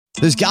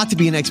There's got to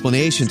be an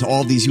explanation to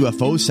all of these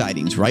UFO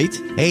sightings, right?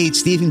 Hey,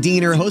 it's Stephen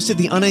Diener, host of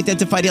the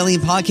Unidentified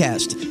Alien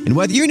Podcast. And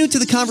whether you're new to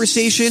the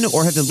conversation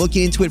or have been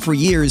looking into it for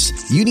years,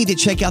 you need to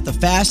check out the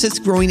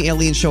fastest growing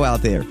alien show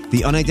out there,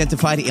 the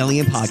Unidentified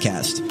Alien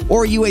Podcast,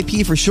 or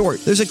UAP for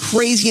short. There's a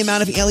crazy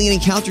amount of alien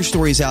encounter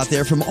stories out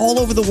there from all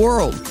over the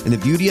world. And the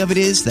beauty of it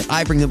is that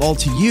I bring them all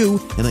to you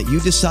and let you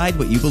decide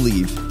what you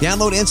believe.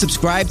 Download and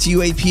subscribe to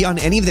UAP on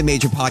any of the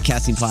major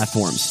podcasting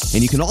platforms.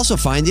 And you can also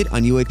find it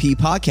on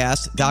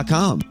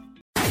UAPpodcast.com.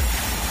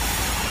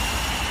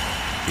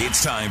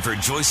 It's time for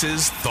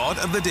Joyce's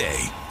Thought of the Day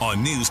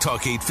on News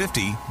Talk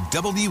 850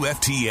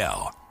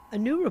 WFTL. A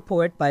new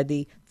report by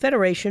the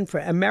Federation for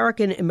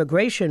American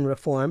Immigration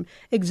Reform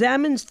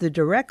examines the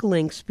direct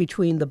links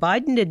between the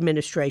Biden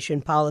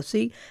administration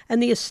policy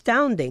and the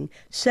astounding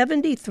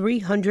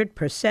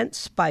 7,300%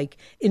 spike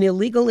in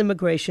illegal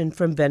immigration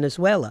from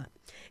Venezuela.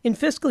 In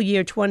fiscal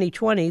year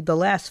 2020, the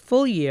last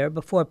full year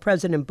before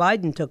President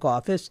Biden took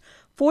office,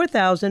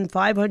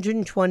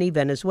 4,520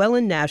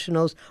 Venezuelan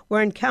nationals were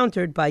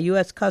encountered by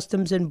U.S.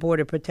 Customs and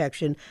Border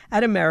Protection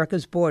at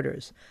America's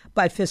borders.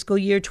 By fiscal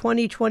year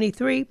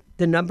 2023,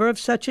 the number of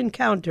such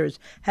encounters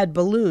had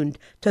ballooned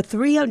to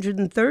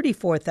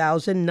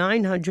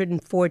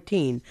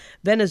 334,914.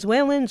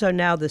 Venezuelans are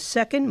now the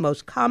second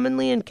most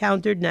commonly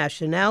encountered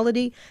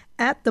nationality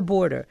at the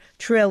border,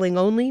 trailing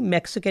only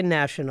Mexican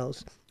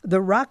nationals. The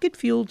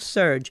rocket-fueled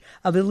surge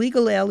of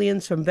illegal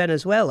aliens from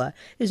Venezuela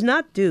is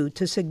not due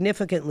to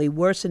significantly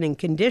worsening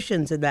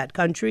conditions in that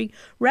country.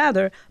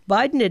 Rather,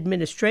 Biden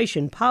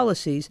administration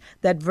policies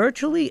that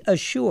virtually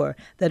assure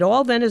that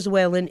all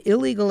Venezuelan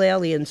illegal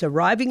aliens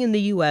arriving in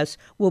the U.S.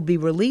 will be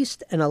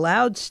released and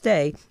allowed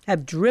stay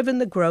have driven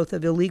the growth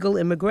of illegal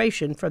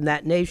immigration from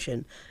that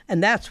nation.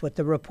 And that's what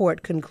the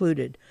report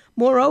concluded.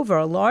 Moreover,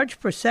 a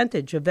large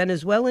percentage of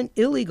Venezuelan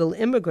illegal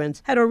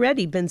immigrants had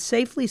already been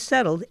safely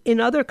settled in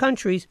other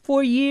countries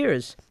for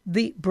years.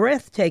 The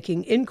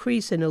breathtaking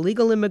increase in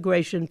illegal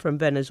immigration from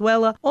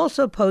Venezuela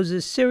also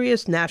poses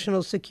serious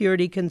national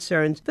security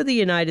concerns for the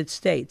United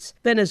States.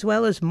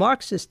 Venezuela's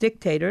Marxist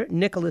dictator,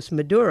 Nicolas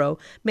Maduro,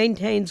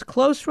 maintains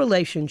close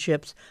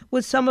relationships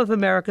with some of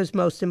America's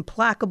most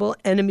implacable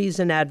enemies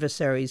and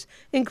adversaries,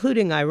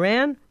 including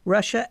Iran,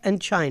 Russia,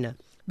 and China.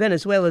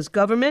 Venezuela's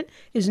government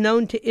is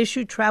known to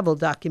issue travel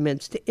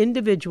documents to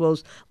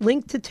individuals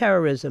linked to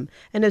terrorism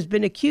and has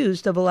been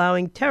accused of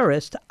allowing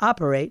terrorists to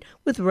operate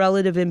with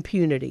relative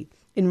impunity.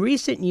 In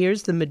recent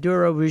years, the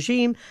Maduro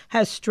regime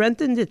has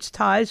strengthened its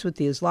ties with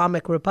the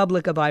Islamic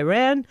Republic of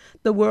Iran,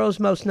 the world's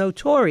most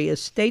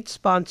notorious state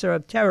sponsor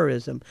of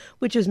terrorism,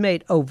 which has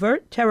made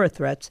overt terror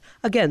threats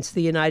against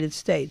the United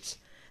States.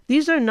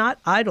 These are not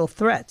idle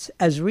threats,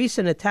 as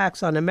recent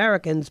attacks on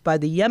Americans by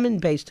the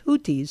Yemen-based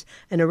Houthis,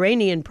 an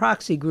Iranian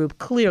proxy group,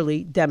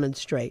 clearly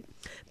demonstrate.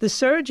 The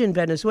surge in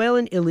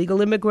Venezuelan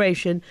illegal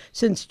immigration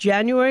since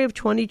January of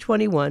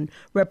 2021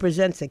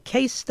 represents a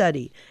case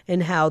study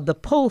in how the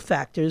pull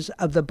factors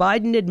of the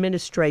Biden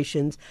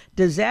administration's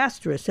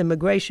disastrous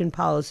immigration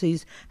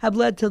policies have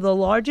led to the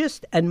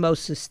largest and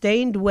most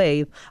sustained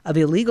wave of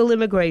illegal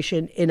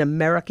immigration in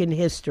American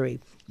history.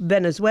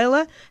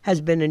 Venezuela has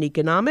been an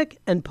economic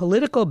and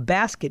political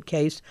basket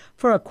case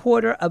for a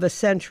quarter of a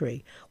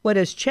century. What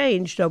has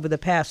changed over the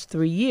past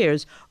 3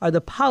 years are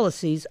the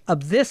policies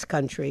of this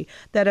country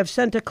that have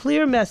sent a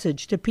clear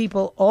message to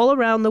people all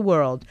around the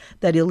world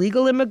that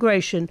illegal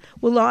immigration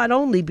will not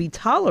only be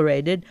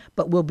tolerated,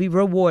 but will be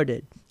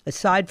rewarded.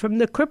 Aside from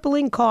the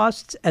crippling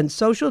costs and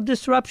social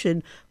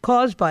disruption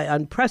caused by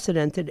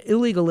unprecedented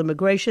illegal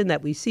immigration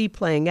that we see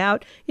playing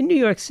out in New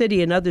York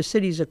City and other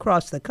cities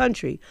across the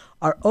country,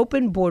 our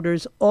open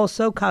borders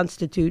also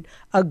constitute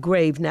a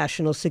grave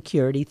national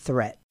security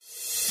threat.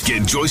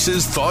 Get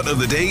Joyce's Thought of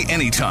the Day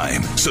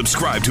anytime.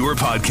 Subscribe to her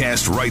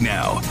podcast right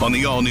now on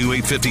the all-new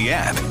 850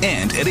 app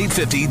and at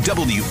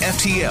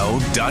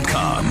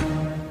 850WFTL.com.